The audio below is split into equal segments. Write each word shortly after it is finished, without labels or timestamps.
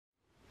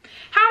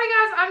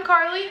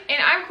Karlee.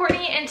 And I'm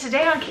Kortney, and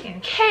today on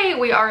K&K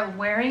we are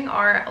wearing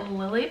our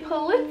Lilly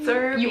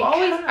Pulitzer. I feel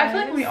like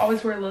when we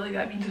always wear Lilly,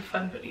 that means a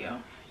fun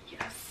video.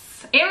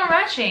 Yes. And we're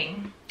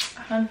matching.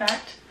 Fun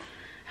fact.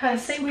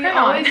 Same We print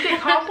always on.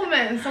 get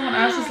compliments, and someone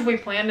asked us if we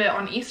planned it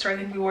on Easter. I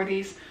think we wore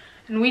these.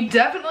 And we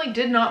definitely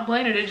did not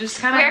plan it. It just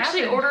kind of We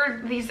actually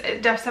ordered these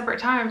at separate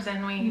times,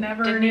 and we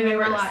Never didn't knew even they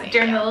were the realize same.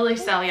 during the Lilly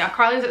sale. Yeah,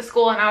 Karlee's at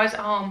school and I was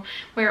at home.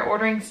 We were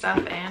ordering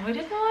stuff and we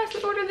didn't realize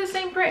we ordered the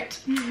same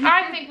print.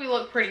 I think we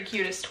look pretty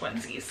cute as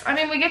twinsies. I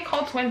mean, we get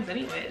called twins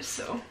anyways,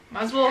 so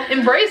might as well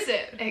embrace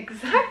it.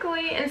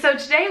 Exactly. And so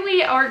today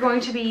we are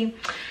going to be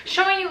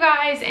showing you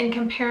guys and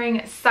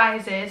comparing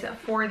sizes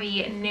for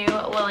the new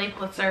Lilly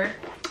Pulitzer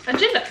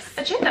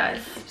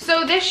agendas.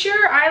 So this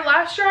year,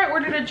 last year I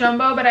ordered a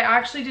jumbo, but I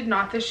actually did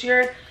not this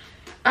year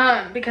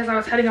because I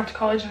was heading off to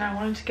college and I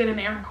wanted to get an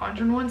Erin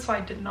Condren one, so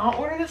I did not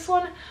order this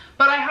one.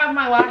 But I have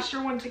my last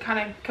year one to kind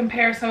of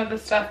compare some of the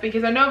stuff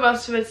because I know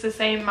most of it's the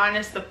same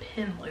minus the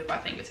pin loop. I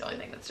think it's the only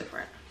thing that's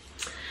different.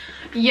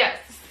 Yes.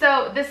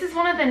 So this is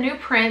one of the new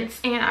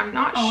prints, and I'm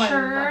not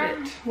sure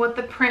what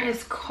the print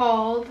is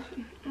called.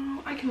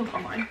 Oh, I can look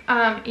online.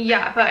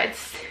 Yeah, but it's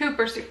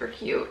super, super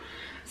cute.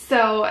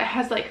 So it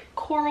has like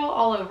coral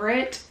all over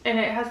it, and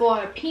it has a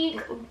lot of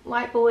pink,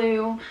 light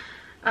blue,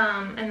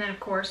 and then of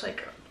course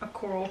like a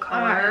coral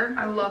color.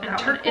 I love that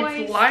turquoise. one.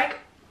 It's like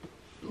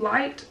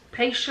light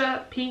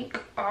Pasha pink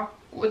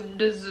aqua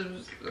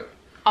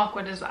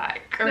design.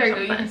 There you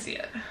go, you can see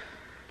it.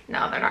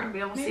 No, they're not gonna be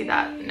able to see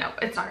that. No,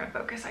 it's not gonna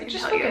focus. I can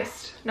tell you.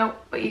 Nope,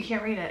 but you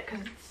can't read it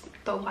because it's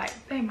the light.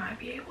 They might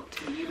be able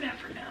to. You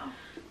never know.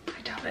 I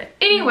doubt it.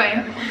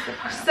 Anyway,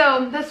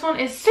 so this one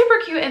is super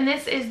cute, and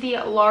this is the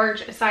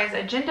large size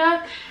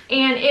agenda,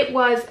 and it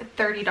was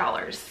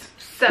 $30.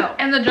 So,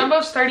 and the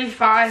jumbo's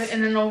 $35,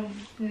 and then the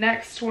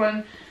next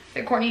one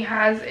that Kortney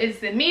has is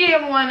the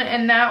medium one,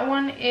 and that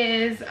one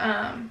is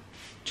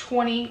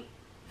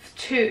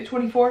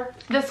 24.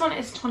 This one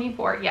is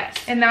 24, yes.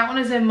 And that one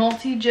is in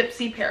Multi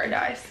Gypsy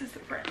Paradise is the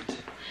print.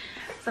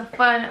 It's a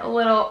fun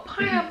little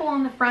pineapple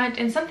on the front,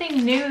 and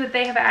something new that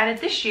they have added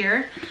this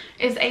year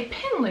is a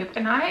pin loop,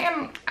 and I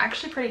am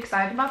actually pretty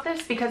excited about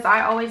this because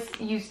I always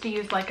used to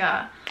use like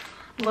a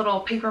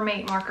little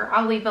Papermate marker.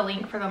 I'll leave a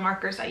link for the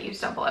markers I use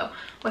down below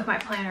with my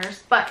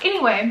planners. But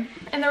anyway,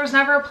 and there was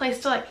never a place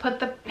to like put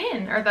the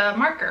pin or the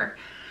marker,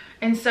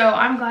 and so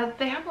I'm glad that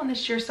they have one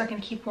this year so I can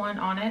keep one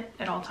on it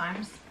at all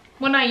times.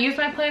 When I use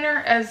my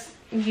planner,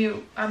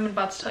 I'm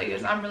about to tell you,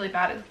 is I'm really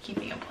bad at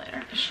keeping a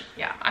planner.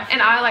 Yeah,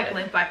 I like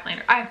live by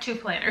planner. I have 2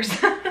 planners.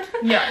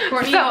 Yeah,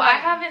 so I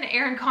have an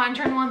Erin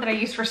Condren one that I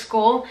use for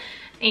school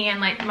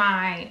and like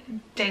my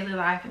daily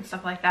life and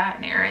stuff like that,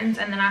 and errands,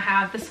 and then I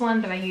have this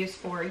one that I use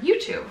for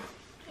YouTube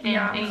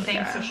and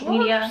anything social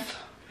media.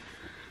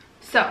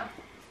 So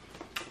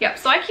yep,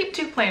 so I keep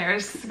 2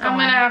 planners going. I'm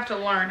gonna have to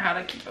learn how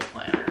to keep a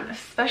planner,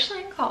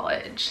 especially in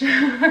college.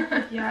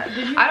 Yeah,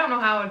 did you? I don't know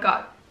how I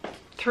got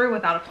through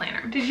without a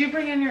planner. Did you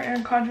bring in your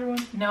Erin Condren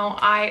one? No,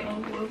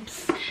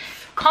 whoops.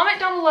 Comment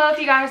down below if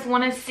you guys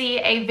want to see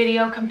a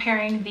video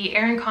comparing the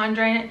Erin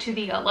Condren to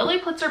the Lilly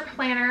Pulitzer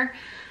planner,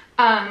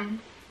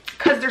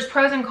 because there's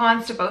pros and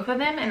cons to both of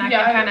them, and I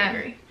can kind of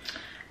agree.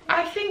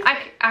 I think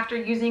after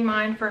using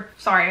mine for,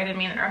 sorry, I didn't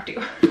mean to interrupt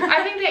you.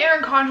 I think the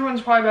Erin Condren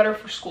one's probably better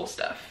for school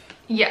stuff.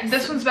 Yes.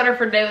 This one's better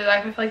for daily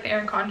life. I feel like the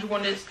Erin Condren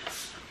one is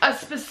a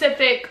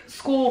specific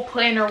school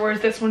planner,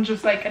 whereas this one's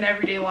just like an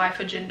everyday life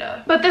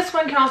agenda. But this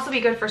one can also be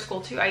good for school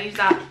too. I used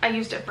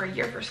it for a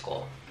year for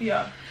school.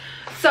 Yeah.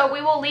 So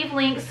we will leave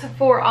links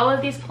for all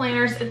of these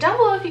planners down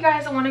below if you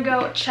guys want to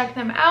go check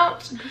them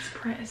out. This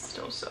print is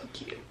still so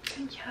cute.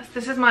 Yes,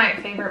 this is my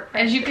favorite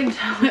print. As you can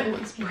tell, it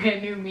looks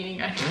brand new,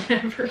 meaning I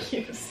never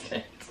used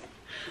it.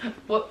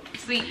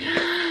 Whoopsie.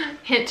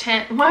 Hint,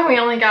 hint. Why we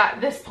only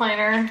got this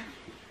planner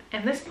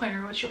and this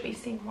planner, which you'll be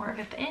seeing more of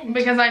at the end.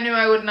 Because I knew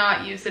I would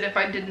not use it if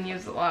I didn't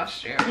use it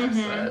last year.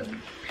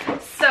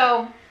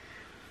 So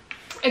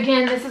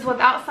again, this is what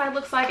the outside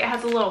looks like. It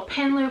has a little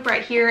pin loop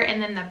right here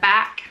and then the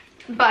back.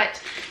 But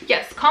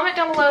yes, comment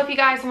down below if you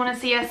guys want to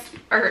see us,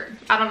 or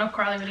I don't know if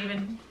Karlee would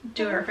even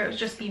do it or if it would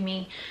just be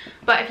me,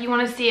 but if you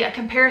want to see a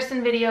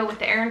comparison video with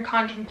the Erin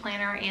Condren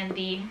planner and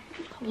the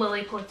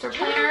Lilly Pulitzer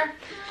planner,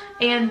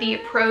 and the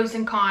pros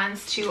and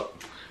cons to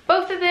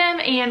both of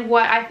them, and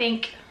what I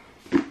think,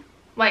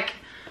 like,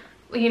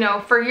 you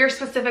know, for your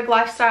specific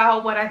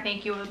lifestyle, what I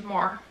think you would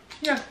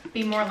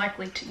be more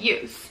likely to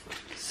use.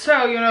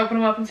 So you want to open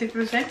them up and see if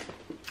they're the same?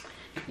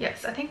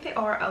 Yes, I think they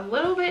are a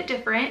little bit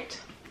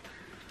different.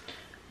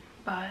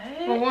 But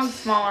well, one's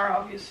smaller,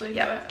 obviously.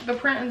 Yeah, the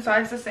print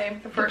inside's the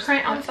same. The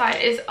print on the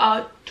side is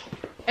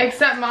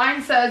except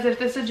mine says, if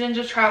this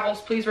agenda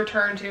travels, please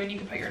return to, and you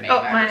can put your name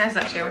back. Oh, mine has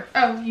that too.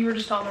 Oh, you were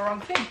just on the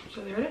wrong thing.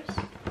 So there it is.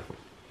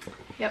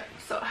 Yep.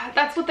 So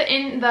that's what the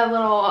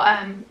little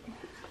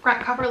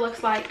front cover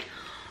looks like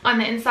on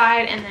the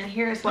inside, and then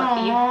here's what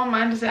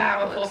mine doesn't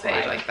have a full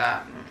page like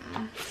that.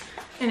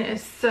 And it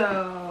is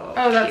so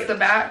that's cute. the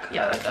back.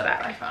 Yeah, that's the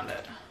back. I found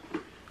it.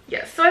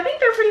 Yes. So I think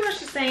they're pretty much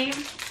the same.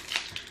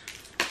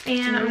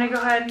 And I'm gonna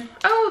go ahead.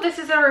 Oh, this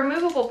is a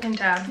removable pin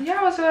tab. Yeah,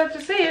 I was about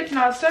to say it's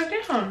not stuck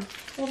down.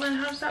 Well, then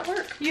how does that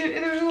work?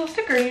 There's a little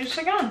sticker, you just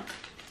stick it on.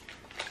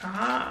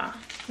 Ah,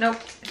 nope,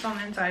 it's on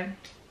the inside.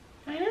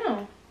 I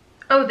know.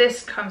 Oh,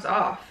 this comes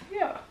off.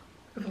 Yeah.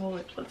 With a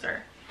LILLY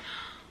Pulitzer.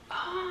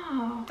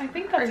 Oh, I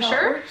think that's are you how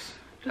sure? it works.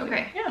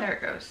 Okay, Yeah. there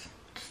it goes.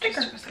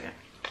 Sticker. Just a second.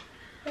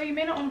 Oh, you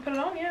may not want to put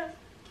it on yet.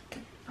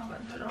 I'll go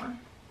and put it on.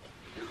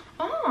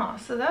 Oh,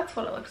 so that's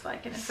what it looks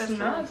like, and it says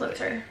LILLY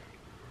Pulitzer.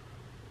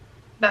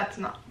 That's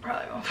not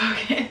probably won't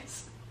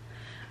focus.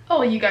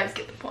 Oh, you guys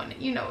get the point.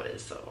 You know what it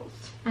is, so.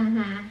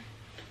 Mm-hmm.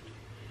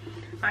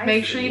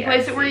 Make sure you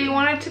place it where you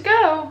want it to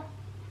go.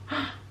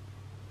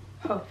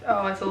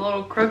 Oh, it's a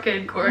little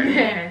crooked, Kortney.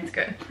 Yeah, it's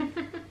good.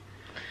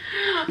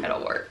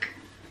 It'll work.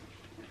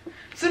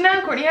 So now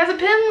Kortney has a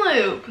pin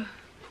loop.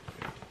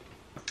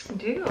 I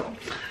do.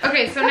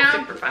 Okay, so That's now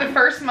super fun. the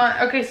first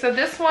month. Okay, so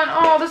this one,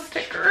 oh, the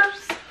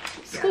stickers.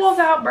 School's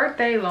out,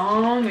 birthday,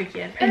 long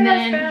weekend. And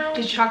then,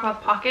 did you talk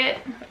about the pocket?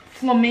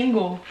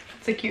 Flamingo.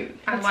 It's a cute.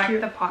 I like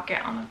the pocket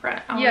on the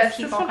front. I Yes,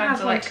 keep this all one kinds has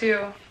of one like,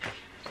 too.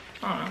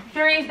 I don't know. If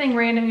there's anything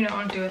random you don't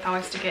want to do with, I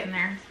always stick it in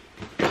there.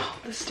 Oh,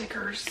 the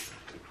stickers.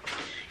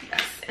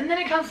 Yes. And then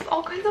it comes with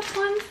all kinds of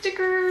fun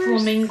stickers.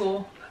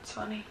 Flamingo. That's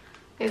funny.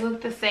 They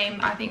look the same.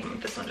 I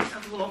think this one just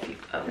has a little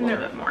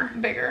bit more.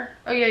 Bigger.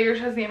 Oh yeah, yours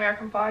has the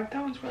American flag.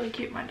 That one's really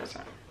cute. Mine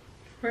doesn't.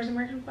 Where's the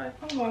American flag?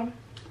 On the bottom.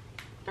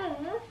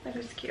 Oh, that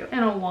is cute.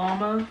 And a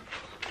llama.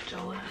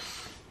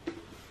 Jealous.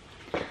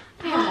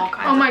 They have all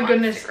kinds Oh of my fun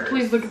goodness. stickers.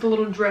 Please look at the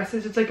little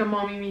dresses. It's like a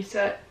mommy me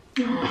set.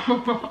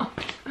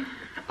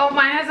 Oh,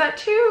 mine has that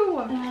too.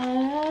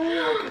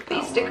 Oh,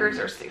 These stickers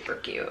are super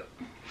cute.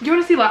 Do you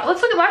want to see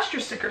let's look at last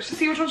year's stickers to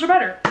see which ones are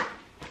better.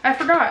 I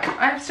forgot.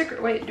 I have stickers.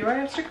 Wait, do I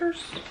have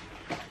stickers?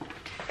 I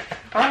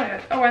thought I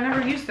had. Oh, I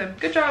never used them.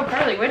 Good job,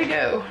 Karlee. Way to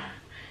go.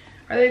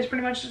 Are they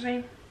pretty much the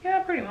same? Yeah,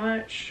 pretty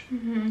much.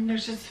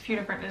 There's just a few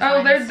different designs.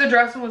 Oh, there's the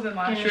dress one was in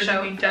last Can you year.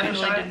 show- We can you definitely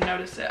show it? didn't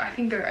notice it. I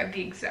think they're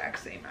the exact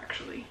same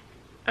actually.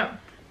 Oh.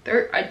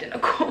 They're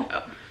identical.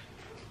 Oh.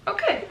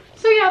 Okay.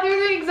 So yeah,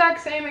 they're the exact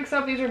same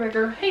except these are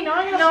bigger. Hey, now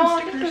I have No, some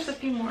I stickers. think there's a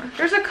few more.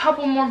 There's a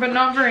couple more, but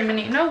not very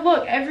many. No,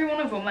 look, every one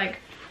of them, like,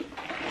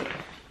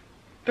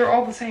 they're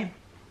all the same.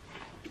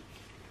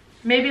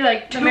 Maybe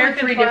like two or American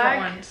three flag?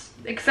 different ones.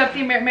 Except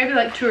the maybe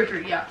like 2 or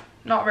 3, yeah.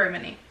 Not very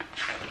many.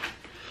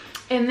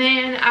 And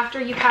then after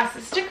you pass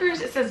the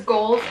stickers, it says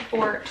goals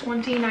for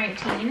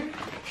 2019.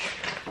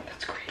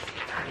 That's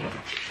crazy.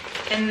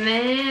 And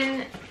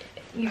then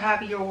you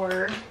have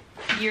your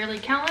yearly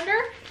calendar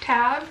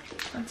tab.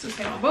 That's the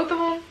same on both of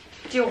them.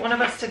 Do you want one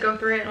of us to go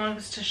through it and one of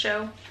us to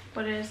show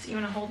what it is? You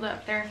want to hold it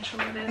up there and show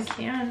what it is? I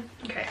can.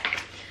 Okay.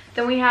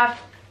 Then we have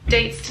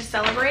dates to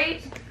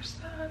celebrate. There's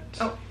that.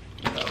 Oh.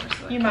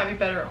 You might be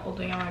better at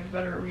holding. I might be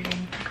better at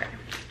reading.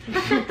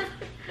 Okay.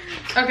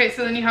 Okay,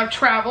 so then you have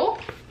travel.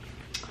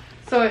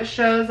 So it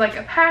shows like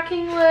a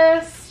packing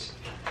list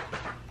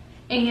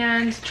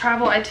and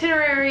travel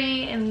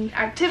itinerary and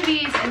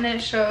activities, and then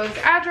it shows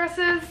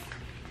addresses.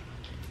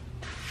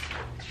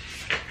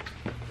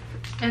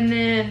 And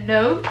then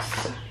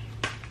notes.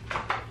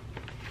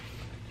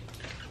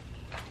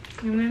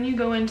 And then you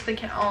go into the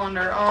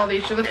calendar. Oh,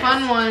 these are the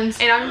fun ones.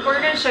 And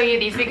we're going to show you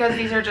these because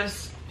these are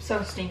just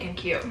so stinking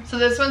cute. So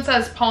this one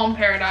says Palm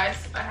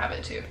Paradise. I have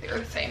it too. They're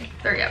the same.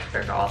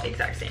 They're all the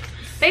exact same.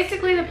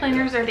 Basically, the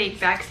planners are the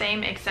exact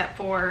same except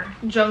for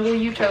Jungle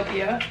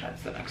Utopia.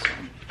 That's the next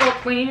one. well,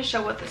 we need to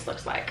show what this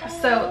looks like.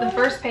 So the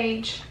first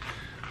page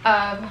of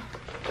I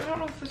don't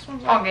know if this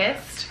one's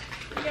August,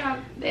 Yeah,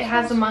 it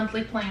has a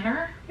monthly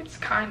planner. It's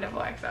kind of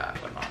like that,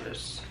 but not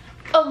as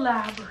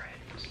elaborate.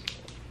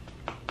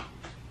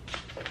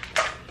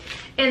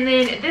 And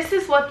then this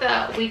is what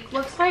the week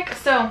looks like.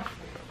 So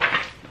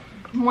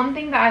one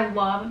thing that I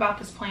love about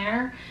this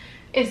planner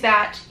is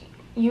that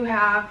you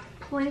have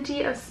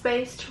plenty of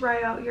space to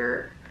write out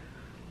your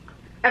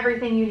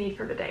everything you need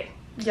for the day.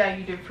 Yeah,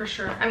 you do for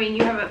sure. I mean,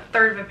 you have a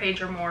third of a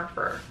page or more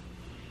for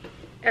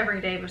every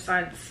day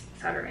besides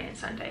Saturday and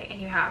Sunday, and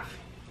you have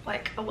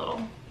like a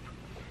little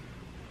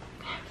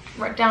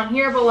right down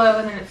here below,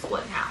 and then it's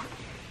split in half.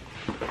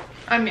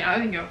 I mean, I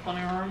think you have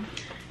plenty of room.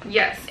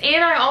 Yes,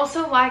 and I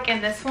also like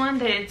in this one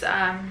that it's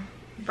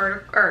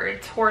vertical or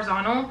it's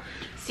horizontal,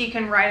 so you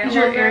can write it. Is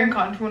your Erin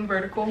Condren one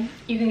vertical?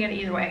 You can get it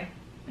either way.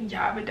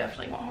 Yeah, I would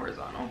definitely want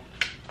horizontal.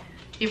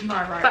 Even though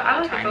I write But I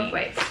really like it tiny. both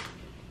ways.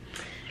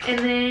 And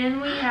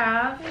then we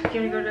have, do you want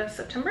to go to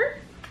September?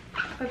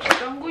 That's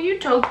Jungle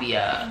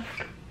Utopia.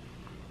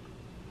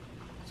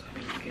 So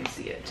you can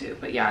see it too.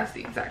 But yeah, it's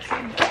the exact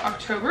same.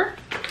 October.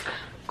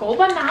 Gold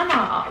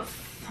bananas.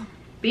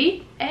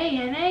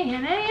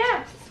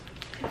 B-A-N-A-N-A-S.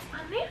 It's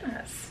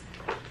bananas.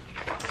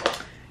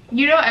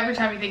 You know, every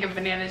time you think of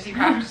bananas, you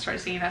have to start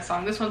singing that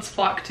song. This one's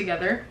Flock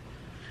Together.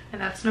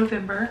 And that's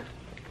November.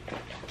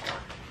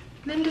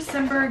 Then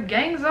December,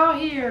 Gangs All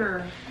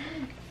Here.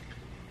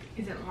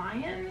 Is it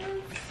lions?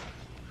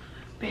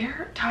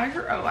 Bear,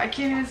 tiger, oh, I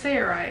can't even say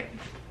it right.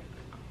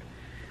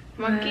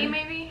 Monkey,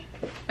 maybe?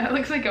 It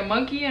looks like a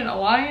monkey and a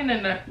lion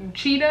and a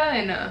cheetah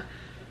and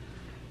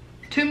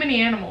too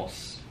many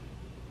animals.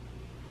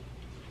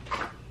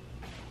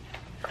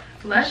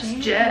 Let's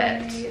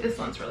jet. This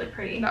one's really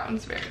pretty. That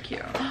one's very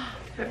cute.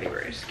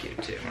 February is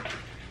cute too.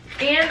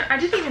 And I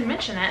didn't even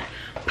mention it,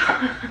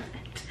 but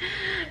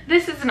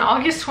this is an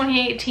August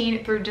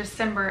 2018 through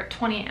December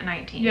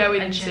 2019. Yeah, we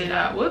didn't say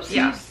that. Whoopsies.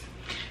 Yeah.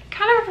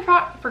 Kind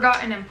of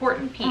forgot an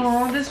important piece.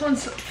 Oh, this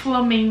one's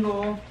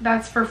flamingo.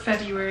 That's for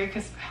February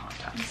because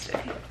Valentine's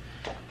Day.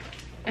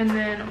 And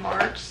then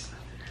March.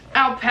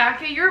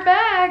 Alpaca your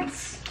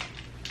bags.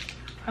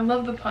 I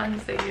love the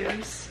puns they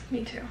use.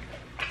 Me too.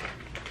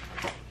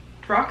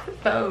 Rock the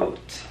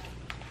boat.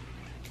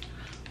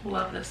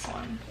 Love this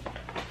one.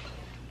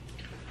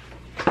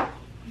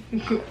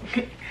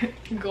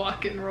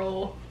 Glock and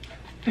roll.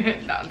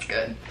 That's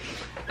good.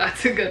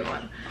 That's a good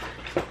one.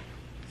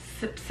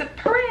 Sip sip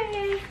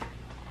hooray.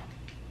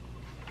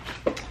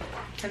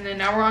 And then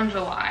now we're on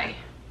July.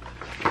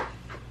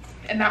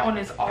 And that one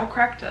is all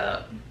cracked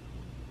up.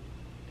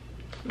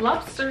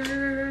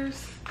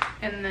 Lobsters.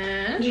 And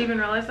then Did you even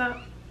realize that?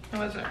 I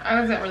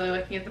wasn't really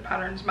looking at the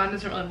patterns. Mine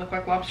doesn't really look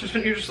like lobsters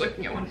when you're just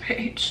looking at one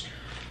page.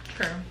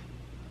 True.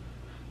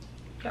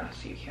 Yeah,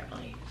 so you can't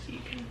really see. You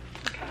can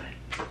look at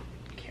it.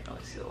 You can't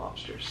really see the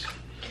lobsters.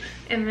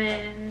 And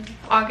then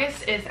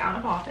August is out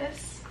of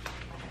office.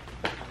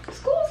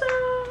 School's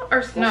out.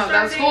 Or school's No,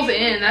 that starting. school's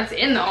in. That's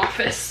in the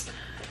office.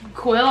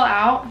 Quill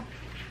out.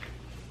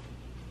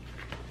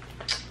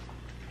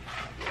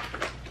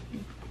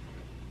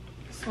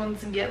 This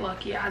one's Get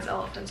Lucky. It has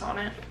elephants on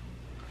it.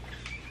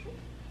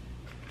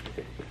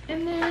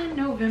 And then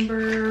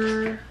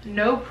November,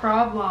 no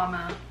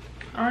problema.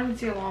 I don't even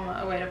see a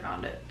llama. Oh wait, I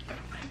found it.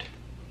 Never mind.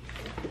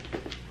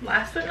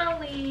 Last but not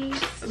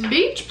least,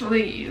 Beach,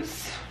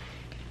 please.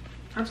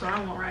 That's what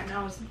I want right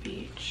now is the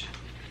beach.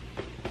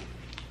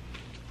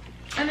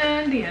 And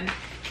then the end.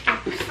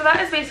 so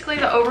that is basically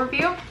the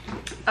overview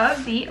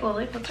of the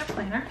Lilly Pulitzer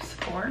planners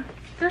for.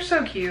 They're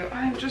so cute.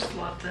 I just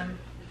love them.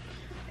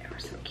 They were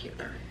so cute.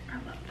 I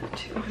love them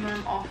too. Even though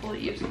I'm awful at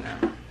using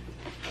them.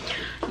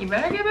 You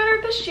better get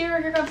better this year or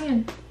you're gonna be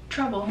in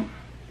trouble.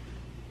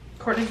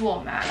 Kortney's a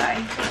little mad.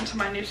 I went to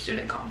my new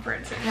student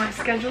conference and my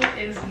schedule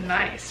is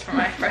nice for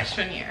my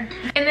freshman year.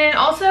 And then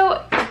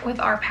also with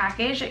our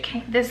package, it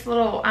came, this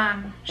little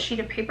sheet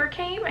of paper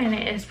came and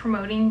it is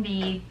promoting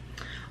the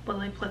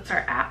Lilly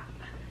Pulitzer app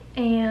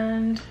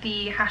and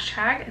the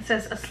hashtag. It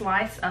says a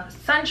slice of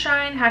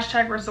sunshine,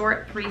 hashtag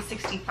resort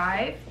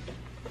 365.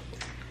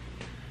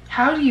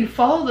 How do you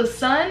follow the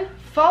sun?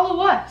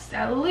 Follow us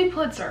at Lilly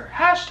Pulitzer.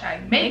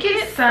 Hashtag make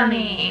it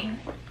sunny.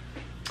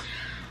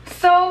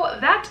 So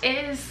that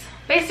is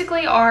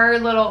basically our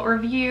little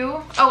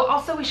review. Oh,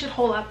 also we should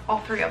hold up all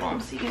three of them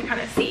so you can kind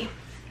of see.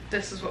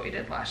 This is what we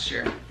did last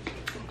year.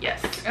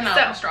 Yes. And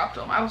I almost dropped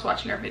them. I was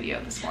watching our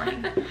video this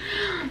morning.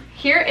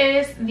 Here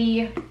is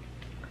the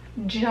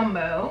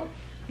jumbo,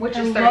 which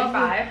is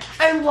 35.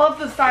 I love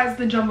the size of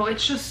the jumbo.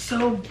 It's just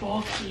so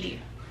bulky.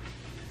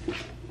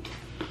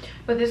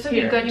 But this would be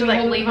Here, good to you like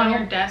hold it leave on on-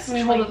 your desk let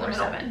me hold it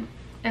 24/7.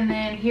 And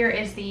then here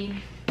is the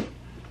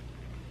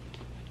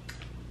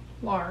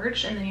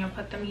large, and then you'll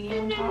put the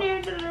medium on top.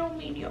 There's a little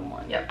medium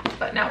one. Yep,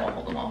 but now we'll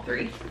hold them all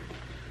three.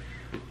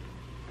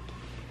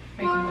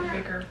 Make them look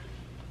bigger.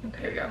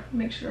 Okay, There you go.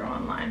 make sure you're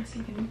online so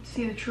you can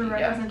see the true Yeah.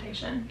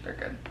 representation. They're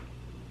good.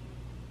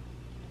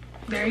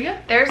 There you go.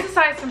 There's the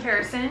size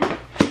comparison.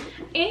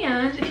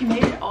 And if you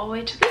made it all the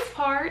way to this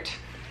part,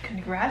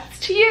 congrats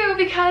to you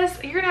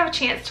because you're gonna have a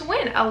chance to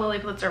win a Lilly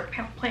Pulitzer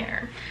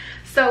planner.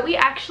 So we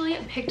actually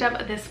picked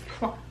up this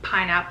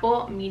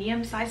pineapple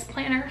medium-sized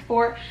planner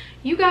for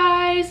you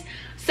guys.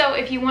 So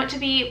if you want to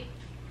be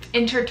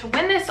entered to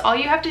win this, all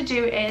you have to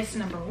do is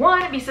number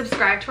 1, be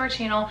subscribed to our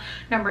channel.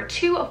 Number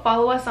 2,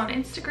 follow us on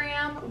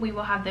Instagram. We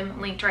will have them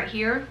linked right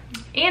here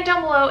and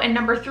down below. And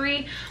number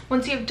 3,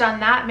 once you've done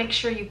that, make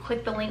sure you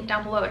click the link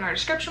down below in our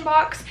description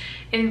box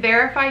and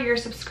verify you're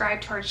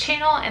subscribed to our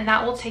channel, and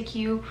that will take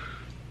you,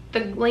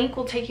 the link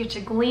will take you to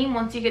Gleam.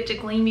 Once you get to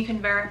Gleam, you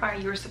can verify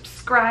you're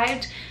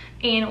subscribed,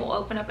 and it will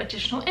open up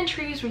additional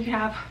entries where you can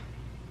have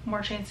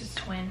more chances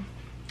to win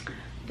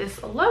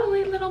this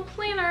lovely little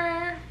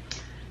planner.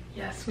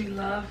 Yes, we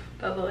love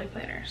the Lilly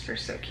planners. They're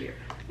so cute.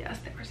 Yes,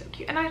 they were so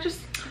cute. And I just,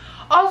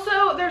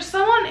 Also, there's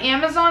some on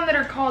Amazon that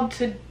are called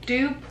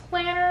to-do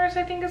planners,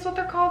 I think is what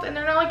they're called. And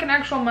they're not like an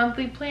actual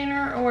monthly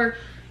planner or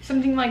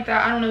something like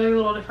that. I don't know, they're a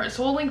little different.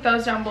 So we'll link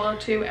those down below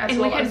too. and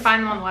we can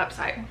find them on the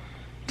website.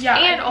 Yeah.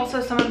 And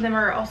also some of them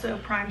are also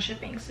Prime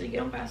shipping, so you get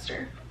them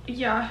faster.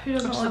 Yeah, who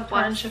doesn't Which is a love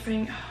Prime plus.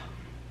 shipping?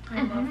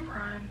 I love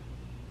Prime.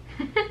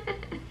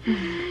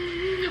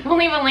 We'll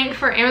leave a link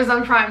for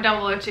Amazon Prime down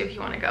below too if you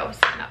want to go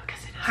sign up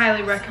because it is Highly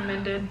awesome.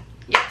 recommended.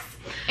 Yes.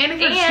 And if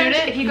you're a And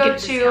student, if you get go a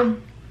to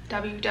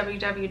discount.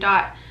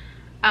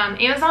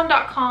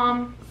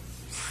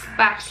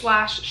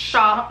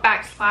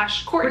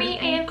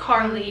 www.amazon.com/shop/Kortney and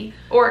Karlee,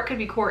 or it could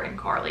be Kort and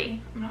Karlee.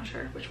 I'm not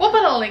sure which We'll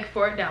one. put a link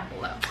for it down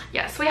below.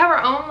 Yes, we have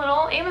our own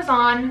little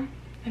Amazon.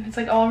 And it's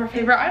like all of our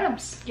favorite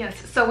items. Yes,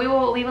 so we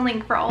will leave a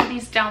link for all of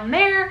these down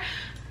there.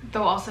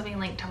 They'll also be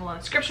linked down below in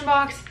the description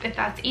box if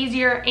that's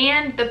easier.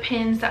 And the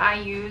pins that I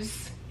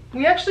use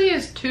We actually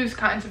use two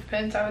kinds of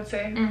pens, I would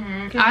say.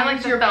 I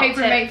like your felt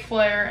Papermate tip.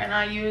 Flare, and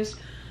I use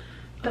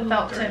The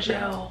felt tip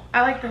gel.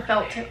 I like the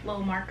felt tip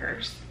little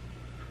markers.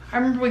 I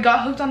remember we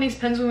got hooked on these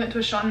pens when we went to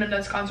a Shawn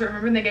Mendes concert.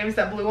 Remember, and they gave us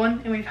that blue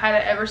one, and we've had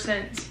it ever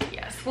since.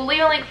 Yes, we'll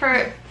leave a link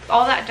for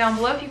all that down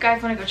below if you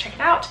guys want to go check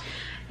it out.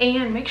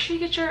 And make sure you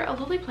get your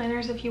Lily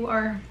planners if you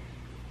are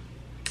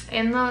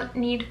in the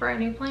need for a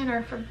new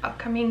planner for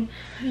upcoming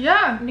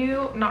not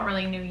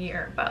really new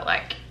year, but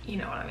like, you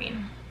know what I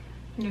mean,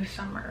 new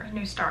summer,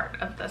 new start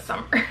of the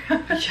summer.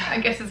 I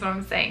guess is what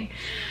I'm saying.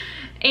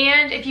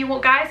 And if you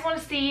guys want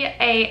to see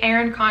a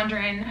Erin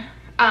Condren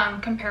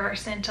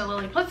comparison to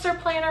Lilly Pulitzer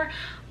planner,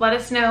 let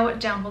us know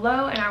down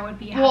below and I would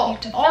be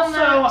happy to film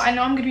that. Also, I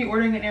know I'm gonna be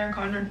ordering an Erin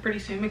Condren pretty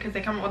soon because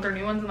they come out with their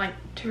new ones in like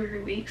 2 or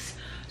 3 weeks.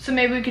 So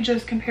maybe we could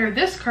just compare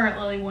this current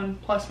Lilly one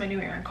plus my new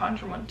Erin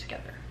Condren one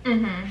together.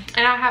 And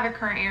I have a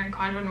current Erin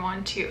Condren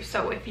one too,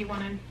 so if you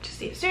wanted to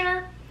see it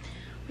sooner,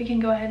 we can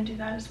go ahead and do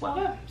that as well.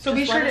 Yeah. So just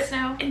be sure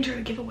to enter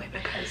a giveaway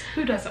because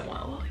who doesn't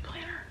want a Lilly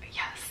planner?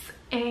 Yes.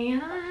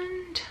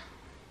 And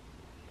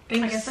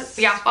Thanks. I guess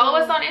that's, follow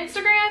us on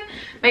Instagram.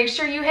 Make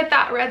sure you hit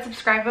that red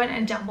subscribe button,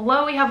 and down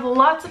below we have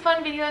lots of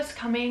fun videos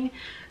coming,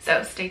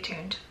 so stay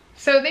tuned.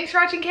 So thanks for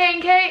watching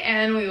K&K,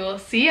 and we will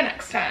see you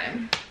next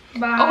time.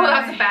 Bye. Oh,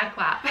 that's a bad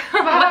clap.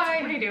 Bye.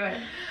 Let's redo it.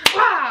 Bye,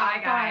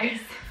 Bye, guys.